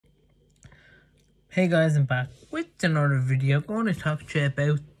Hey guys, I'm back with another video. I'm going to talk to you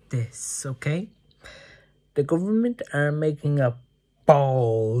about this, okay? The government are making up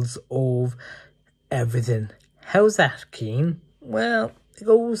balls of everything. How's that, Keen? Well, it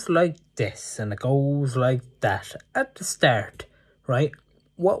goes like this and it goes like that. At the start, right?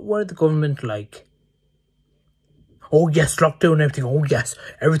 What were the government like? Oh yes, lockdown everything. Oh yes,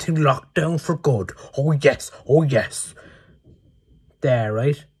 everything locked down for good. Oh yes, oh yes. There,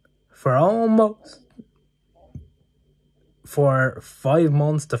 right? For 5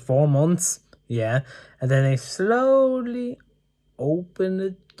 months to 4 months, yeah, and then they slowly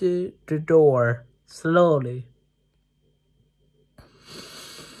open the door, slowly.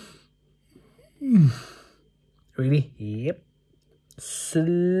 Really? Yep.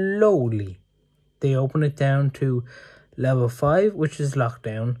 Slowly. They open it down to level 5, which is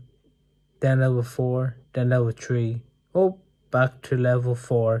lockdown, then level 4, then level 3, oh, back to level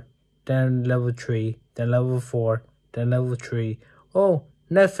 4, then level 3, then level 4, then level 3. Oh,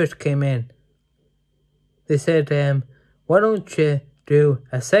 Netflix came in. They said, why don't you do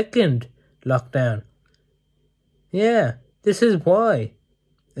a second lockdown? Yeah, this is why.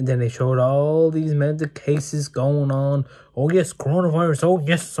 And then they showed all these mental cases going on. Oh yes, coronavirus. Oh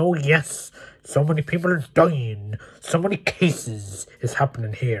yes, oh yes. So many people are dying. So many cases is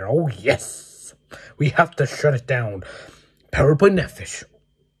happening here. Oh yes. We have to shut it down. Powered by Netflix.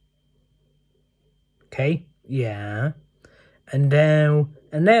 Okay? Yeah. And now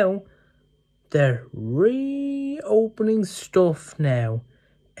they're reopening stuff now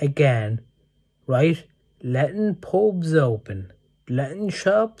again, right? Letting pubs open, letting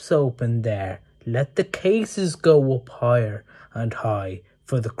shops open there, let the cases go up higher and high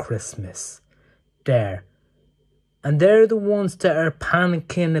for the Christmas there. And they're the ones that are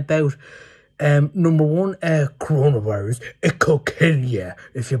panicking about number one, coronavirus. It could kill you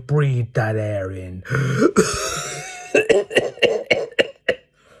if you breathe that air in.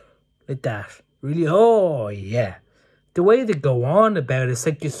 Like that. Really? Oh, yeah. The way they go on about it, it's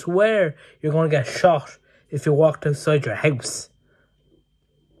like you swear you're going to get shot if you walked outside your house.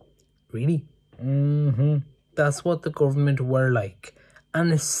 Really? That's what the government were like.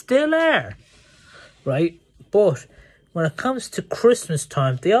 And it still are. Right? But when it comes to Christmas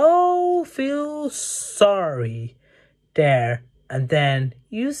time, they all feel sorry there. And then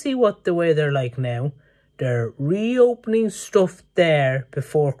you see what the way they're like now. They're reopening stuff there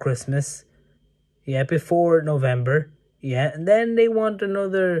before Christmas. Yeah, before November. Yeah, and then they want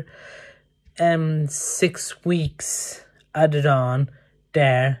another 6 weeks added on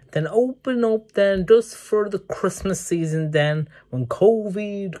there. Then open up then just for the Christmas season then. When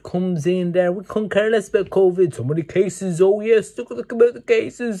COVID comes in there. We couldn't care less about COVID. So many cases. Oh yes, look about the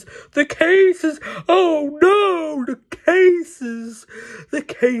cases. The cases. Oh no, the cases. The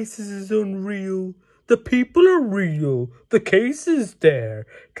cases is unreal. The people are real. The cases there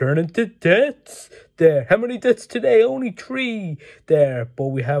turn into deaths there. How many deaths today? Only 3 there. But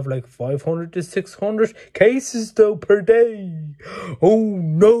we have like 500 to 600 cases though per day. Oh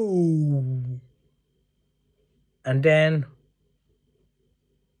no. And then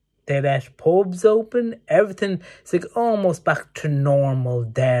they let pubs open. Everything is like almost back to normal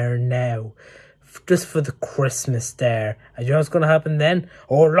there now. Just for the Christmas there. And you know what's going to happen then?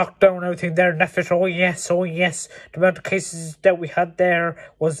 Oh, lockdown, everything there, Netflix. Oh yes, oh yes. The amount of cases that we had there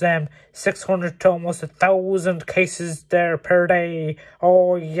was 600 to almost 1,000 cases there per day.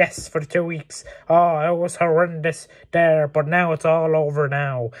 Oh yes, for the 2 weeks. Oh, it was horrendous there. But now it's all over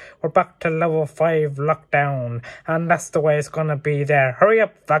now. We're back to level 5 lockdown. And that's the way it's going to be there. Hurry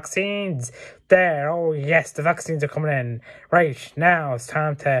up, vaccines. There, oh yes, the vaccines are coming in. Right, now it's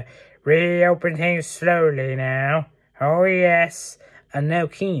time to reopen things slowly now. Oh yes. And now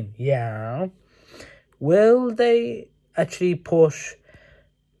Keen, yeah. Will they actually push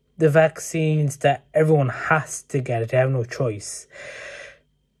the vaccines that everyone has to get it? They have no choice.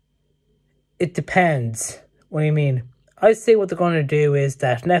 It depends. What do you mean? I say what they're going to do is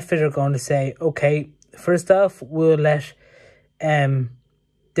that Netflix are going to say, okay, first off, we'll let the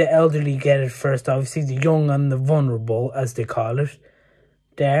elderly get it first. Obviously, the young and the vulnerable, as they call it,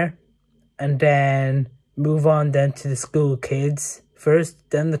 there. And then move on then to the school kids first,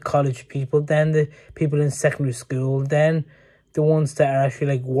 then the college people, then the people in secondary school, then the ones that are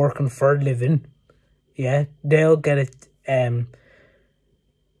actually like working for a living. Yeah, they'll get it then,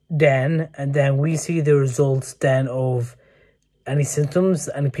 and then we see the results then of any symptoms,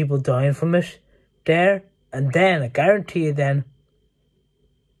 any people dying from it there. And then I guarantee you then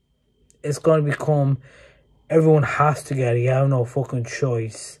it's going to become everyone has to get it. You have no fucking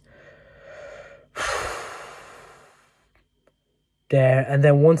choice. there. And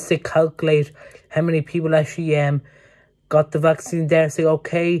then once they calculate how many people actually got the vaccine there, say,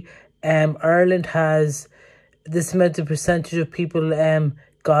 okay, Ireland has this amount of percentage of people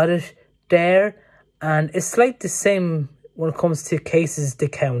got it there. And it's like the same when it comes to cases they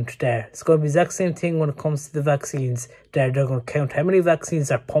count there. It's going to be the exact same thing when it comes to the vaccines there. They're going to count how many vaccines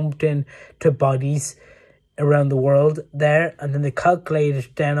are pumped in to bodies around the world there, and then they calculate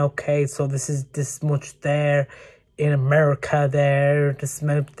it then, okay, so this is this much there in America there, this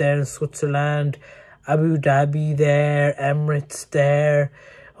amount there in Switzerland, Abu Dhabi there, Emirates there,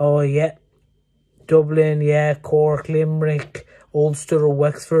 oh yeah, Dublin, yeah, Cork, Limerick, Ulster,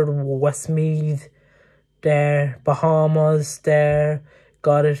 Wexford, Westmeath there, Bahamas there,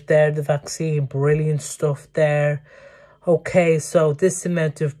 got it there, the vaccine, brilliant stuff there. Okay, so this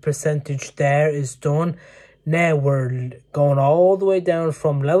amount of percentage there is done. Now we're going all the way down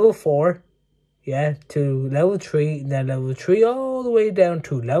from level 4, yeah, to level 3, and then level 3 all the way down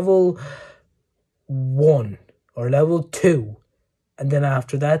to level 1 or level 2. And then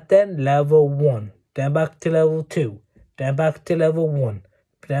after that, then level 1, then back to level 2, then back to level 1,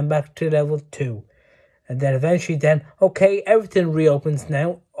 then back to level 2. And then eventually then, okay, everything reopens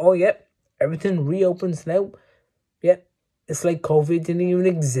now. Oh, yep, everything reopens now. Yep, it's like COVID didn't even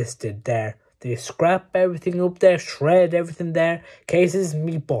existed there. They scrap everything up there, shred everything there. Cases,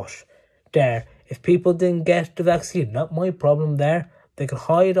 me butt there. If people didn't get the vaccine, not my problem there. They can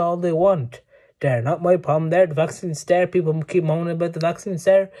hide all they want there. Not my problem there. The vaccine's there. People keep moaning about the vaccines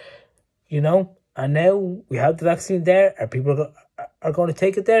there. You know. And now we have the vaccine there. Are people are going to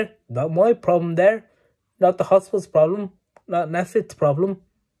take it there? Not my problem there. Not the hospital's problem. Not Netflix's problem.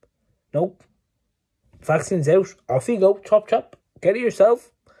 Nope. Vaccine's out. Off you go. Chop chop. Get it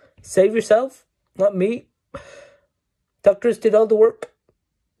yourself. Save yourself, not me. Doctors did all the work.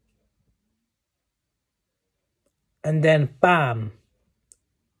 And then, bam.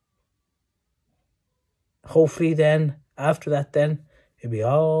 Hopefully then, after that then, it'll be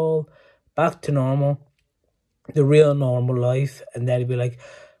all back to normal. The real normal life. And then it'll be like,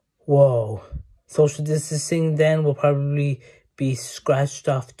 whoa. Social distancing then will probably be scratched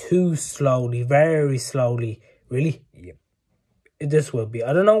off too slowly, very slowly. Really? Yep. This will be.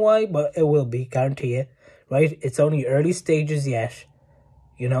 I don't know why, but it will be, guarantee you. Right? It's only early stages yet,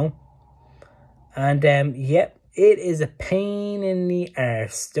 you know. And yep, it is a pain in the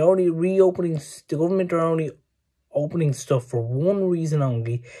arse. They're only reopening. The government are only opening stuff for one reason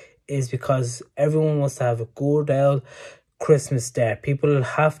only, is because everyone wants to have a good old Christmas there. People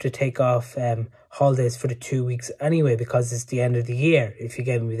have to take off holidays for the 2 weeks anyway, because it's the end of the year. If you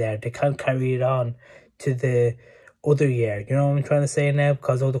get me there, they can't carry it on to the other year. You know what I'm trying to say now?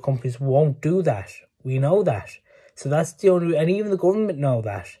 Because other companies won't do that. We know that. So that's the only, and even the government know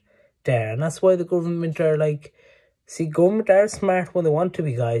that there. And that's why the government are like, see, government are smart when they want to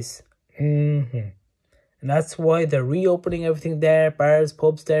be, guys. And that's why they're reopening everything there. Bars,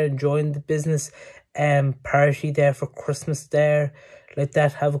 pubs there, enjoying the business party there for Christmas there. Let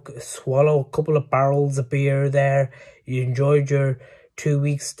that swallow a couple of barrels of beer there. You enjoyed your 2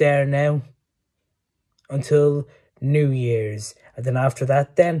 weeks there now until New Year's. And then after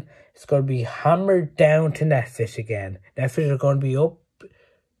that then, it's going to be hammered down to Netflix again. Netflix are going to be up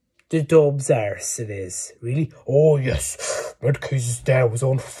the dub's arse, it is. Really? Oh yes, Red Cases there was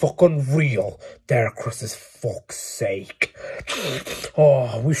unfucking real there, Chris's fuck's sake.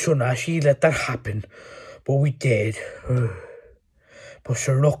 Oh, we shouldn't actually let that happen, but we did. But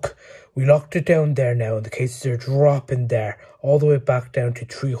sure, look, we locked it down there now, and the cases are dropping there, all the way back down to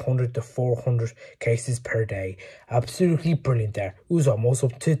 300 to 400 cases per day. Absolutely brilliant there. It was almost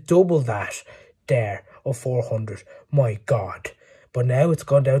up to double that there of 400. My God. But now it's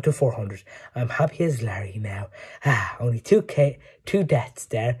gone down to 400. I'm happy as Larry now. Only 2 deaths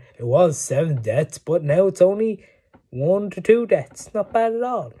there. It was 7 deaths, but now it's only 1 to 2 deaths. Not bad at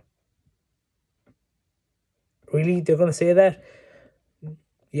all. Really? They're going to say that?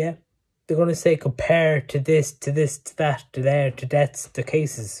 Yeah. They're going to say compare to this, to that, to there, to deaths, to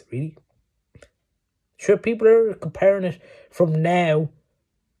cases. Really? Sure, people are comparing it from now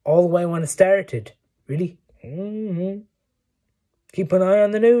all the way when it started. Really? Keep an eye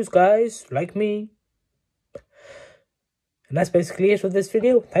on the news, guys, like me. And that's basically it for this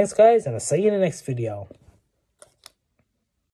video. Thanks, guys, and I'll see you in the next video.